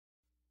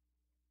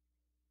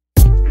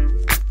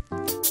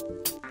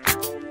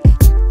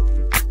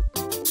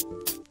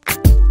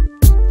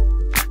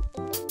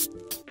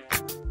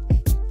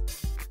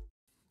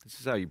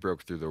is how you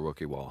broke through the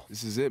rookie wall.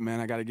 This is it, man.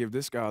 I got to give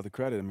this guy all the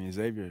credit. I mean,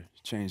 Xavier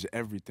changed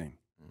everything.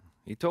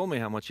 He told me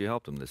how much you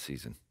helped him this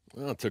season.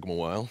 Well, it took him a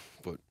while,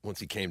 but once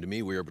he came to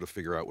me, we were able to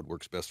figure out what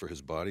works best for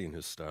his body and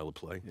his style of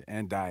play. Yeah,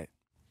 and diet.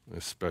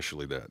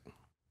 Especially that.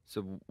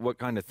 So what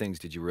kind of things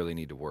did you really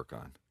need to work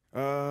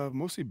on?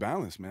 Mostly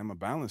balance, man. My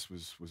balance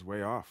was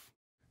way off.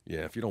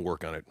 Yeah, if you don't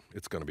work on it,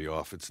 it's going to be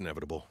off. It's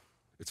inevitable.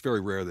 It's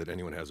very rare that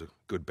anyone has a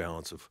good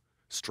balance of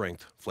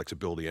strength,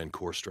 flexibility, and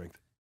core strength.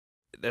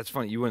 That's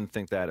funny. You wouldn't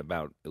think that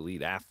about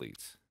elite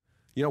athletes.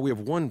 You know, we have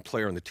one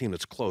player on the team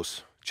that's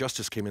close.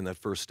 Justice came in that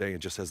first day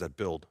and just has that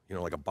build, you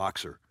know, like a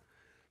boxer.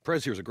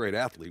 Prez here's a great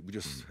athlete. We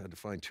just had to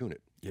fine-tune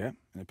it. Yeah,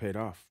 and it paid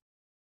off.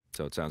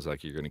 So it sounds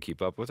like you're going to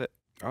keep up with it?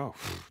 Oh,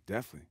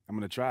 definitely. I'm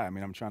going to try. I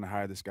mean, I'm trying to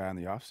hire this guy in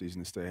the offseason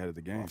to stay ahead of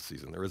the game.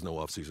 Off-season. There is no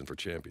off-season for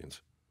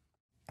champions.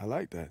 I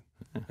like that.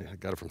 I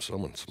got it from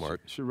someone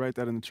smart. Should write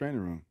that in the training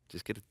room.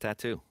 Just get a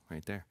tattoo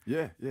right there.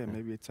 Yeah,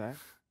 maybe a tag.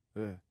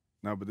 Yeah.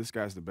 No, but this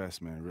guy's the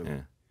best, man, really.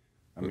 Yeah.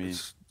 I mean,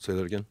 say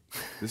that again?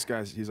 This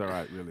guy's, he's all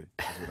right, really.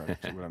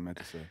 That's what I meant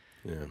to say.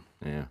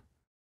 Yeah.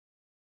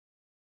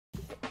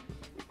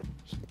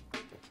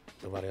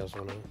 Nobody else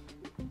want to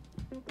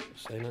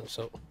say nothing?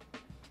 So,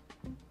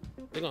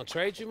 they gonna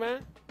trade you,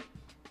 man?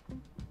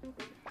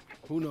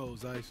 Who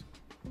knows, Ice?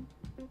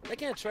 They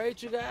can't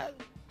trade you guys.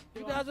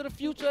 You guys are the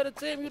future of the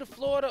team. You the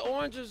Florida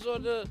Oranges or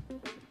the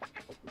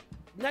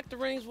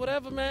Nectarines,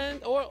 whatever, man.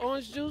 Or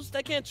orange juice.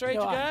 They can't trade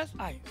you guys.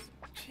 Ice,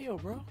 chill,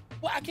 bro.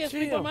 Well, I can't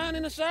speak my mind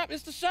in the shop.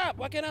 It's the shop.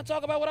 Why can't I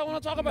talk about what I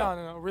want to talk about?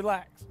 No,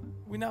 relax.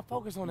 We're not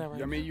focused on that right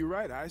now. I mean, you're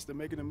right, Ice. They're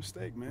making a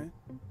mistake, man.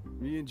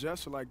 Me and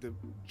Jess are like the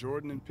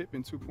Jordan and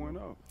Pippen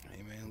 2.0.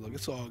 Hey, man, look,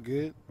 it's all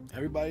good.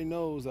 Everybody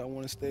knows I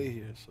want to stay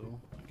here, so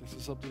I guess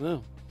it's up to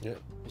them. Yeah.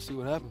 We'll see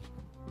what happens.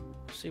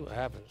 See what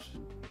happens.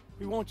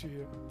 We want you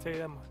here. Tell you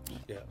that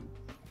much. Yeah.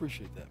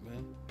 Appreciate that,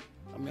 man.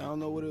 I mean, I don't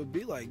know what it would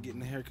be like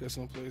getting a haircut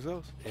someplace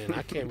else. And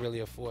I can't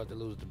really afford to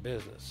lose the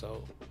business,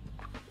 so.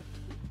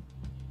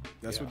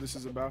 That's what this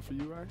is about for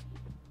you, right?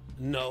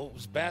 No,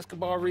 it's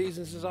basketball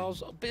reasons. It's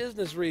also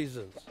business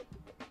reasons.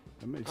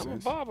 That makes I'm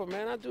sense. a barber,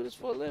 man. I do this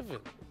for a living.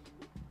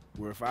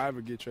 Well, if I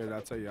ever get traded,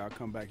 I'll tell you, I'll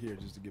come back here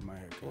just to get my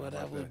hair cut. Well,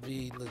 that would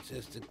be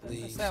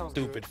logistically That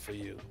stupid for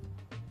you.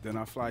 Then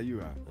I'll fly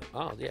you out.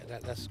 Oh, yeah,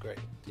 that's great.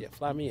 Yeah,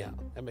 fly me out.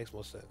 That makes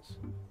more sense.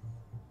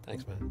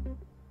 Thanks, man.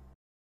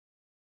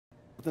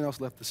 Nothing else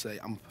left to say.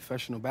 I'm a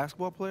professional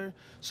basketball player,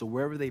 so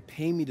wherever they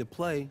pay me to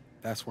play,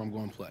 that's where I'm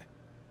going to play.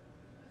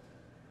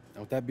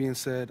 And with that being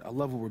said, I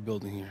love what we're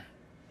building here,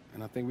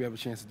 and I think we have a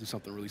chance to do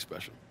something really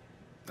special.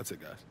 That's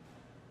it, guys.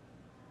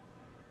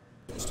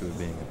 To it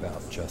being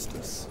about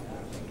justice.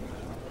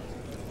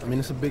 I mean,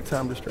 it's a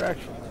big-time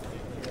distraction.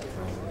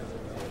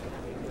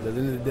 But at the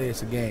end of the day,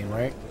 it's a game,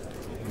 right?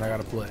 And I got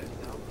to play it.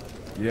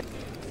 Yeah.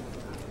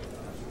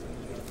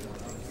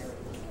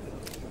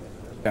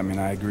 I mean,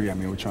 I agree. I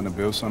mean, we're trying to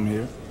build something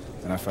here,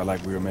 and I felt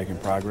like we were making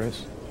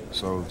progress.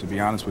 So, to be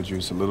honest with you,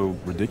 it's a little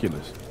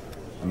ridiculous.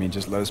 I mean,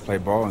 just let us play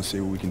ball and see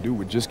what we can do.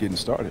 We're just getting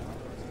started.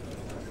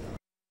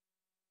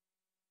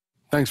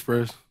 Thanks,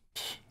 Prez.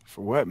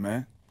 For what,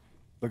 man?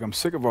 Look, I'm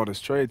sick of all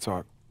this trade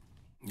talk.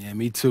 Yeah,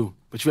 me too.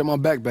 But you had my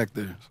back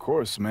there. Of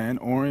course, man.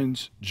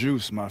 Orange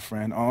juice, my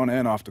friend, on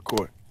and off the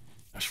court.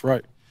 That's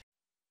right.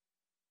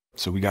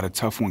 So we got a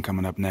tough one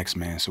coming up next,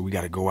 man. So we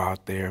got to go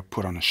out there,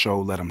 put on a show,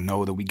 let them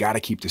know that we got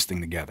to keep this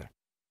thing together.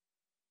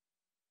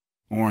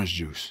 Orange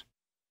juice.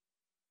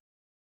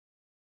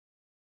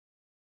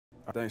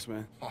 Thanks,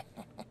 man.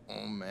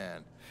 Oh,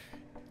 man.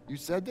 You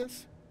said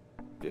this?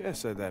 Yeah, I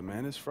said that,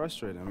 man. It's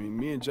frustrating. I mean,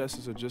 me and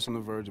Justice are just on the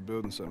verge of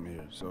building something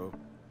here, so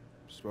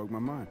spoke my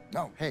mind.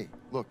 No, hey,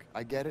 look,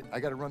 I get it. I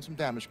got to run some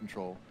damage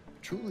control.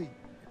 But truly,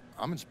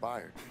 I'm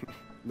inspired.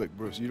 Look,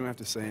 Bruce, you don't have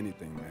to say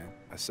anything, man.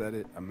 I said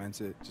it, I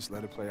meant it. Just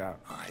let it play out.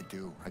 I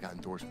do. I got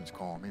endorsements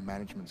calling me,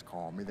 management's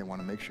calling me. They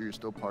want to make sure you're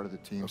still part of the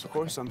team. Of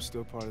course I'm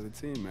still part of the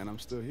team, man. I'm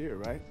still here,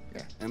 right?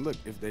 Yeah. And look,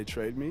 if they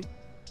trade me,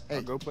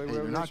 I'll go play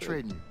wherever they're they not trade.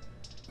 trading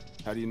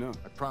you. How do you know?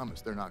 I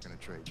promise they're not going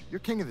to trade you. You're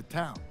king of the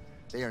town.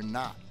 They are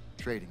not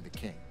trading the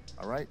king,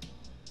 all right?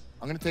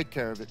 I'm going to take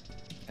care of it,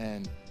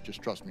 and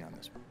just trust me on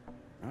this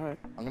one. All right.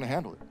 I'm going to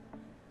handle it.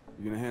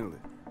 You're going to handle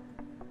it?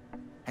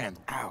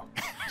 Handle it. Ow.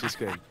 Just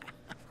kidding.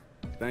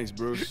 Thanks,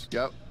 Bruce.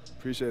 Yep.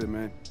 Appreciate it,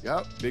 man.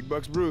 Yep. Big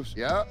bucks, Bruce.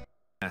 Yep.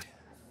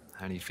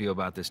 How do you feel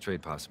about this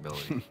trade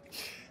possibility?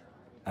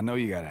 I know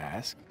you got to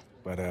ask,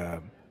 but,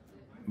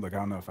 look, I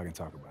don't know if I can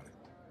talk about it.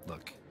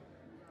 Look,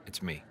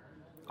 it's me.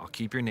 I'll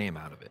keep your name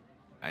out of it.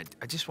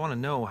 I just want to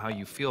know how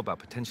you feel about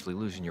potentially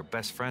losing your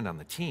best friend on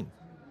the team.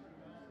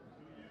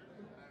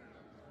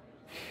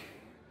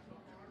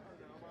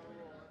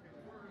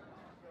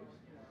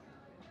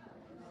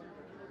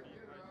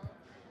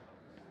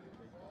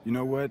 You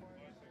know what?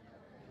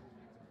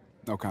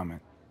 No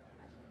comment.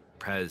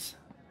 Prez,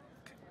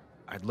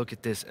 I'd look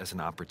at this as an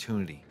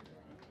opportunity.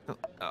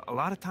 A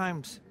lot of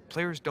times,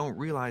 players don't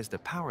realize the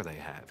power they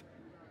have.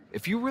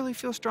 If you really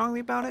feel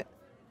strongly about it,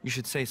 you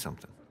should say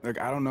something. Look,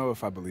 I don't know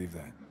if I believe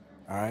that,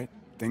 all right?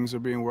 Things are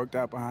being worked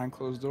out behind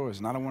closed doors,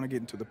 and I don't want to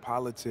get into the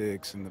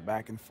politics and the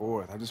back and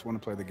forth. I just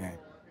want to play the game.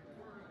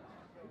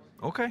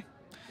 Okay.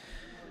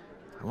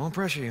 I won't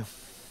pressure you.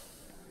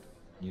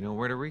 You know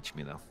where to reach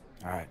me, though.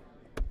 All right.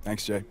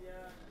 Thanks, Jay.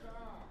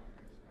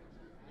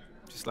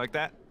 Just like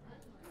that.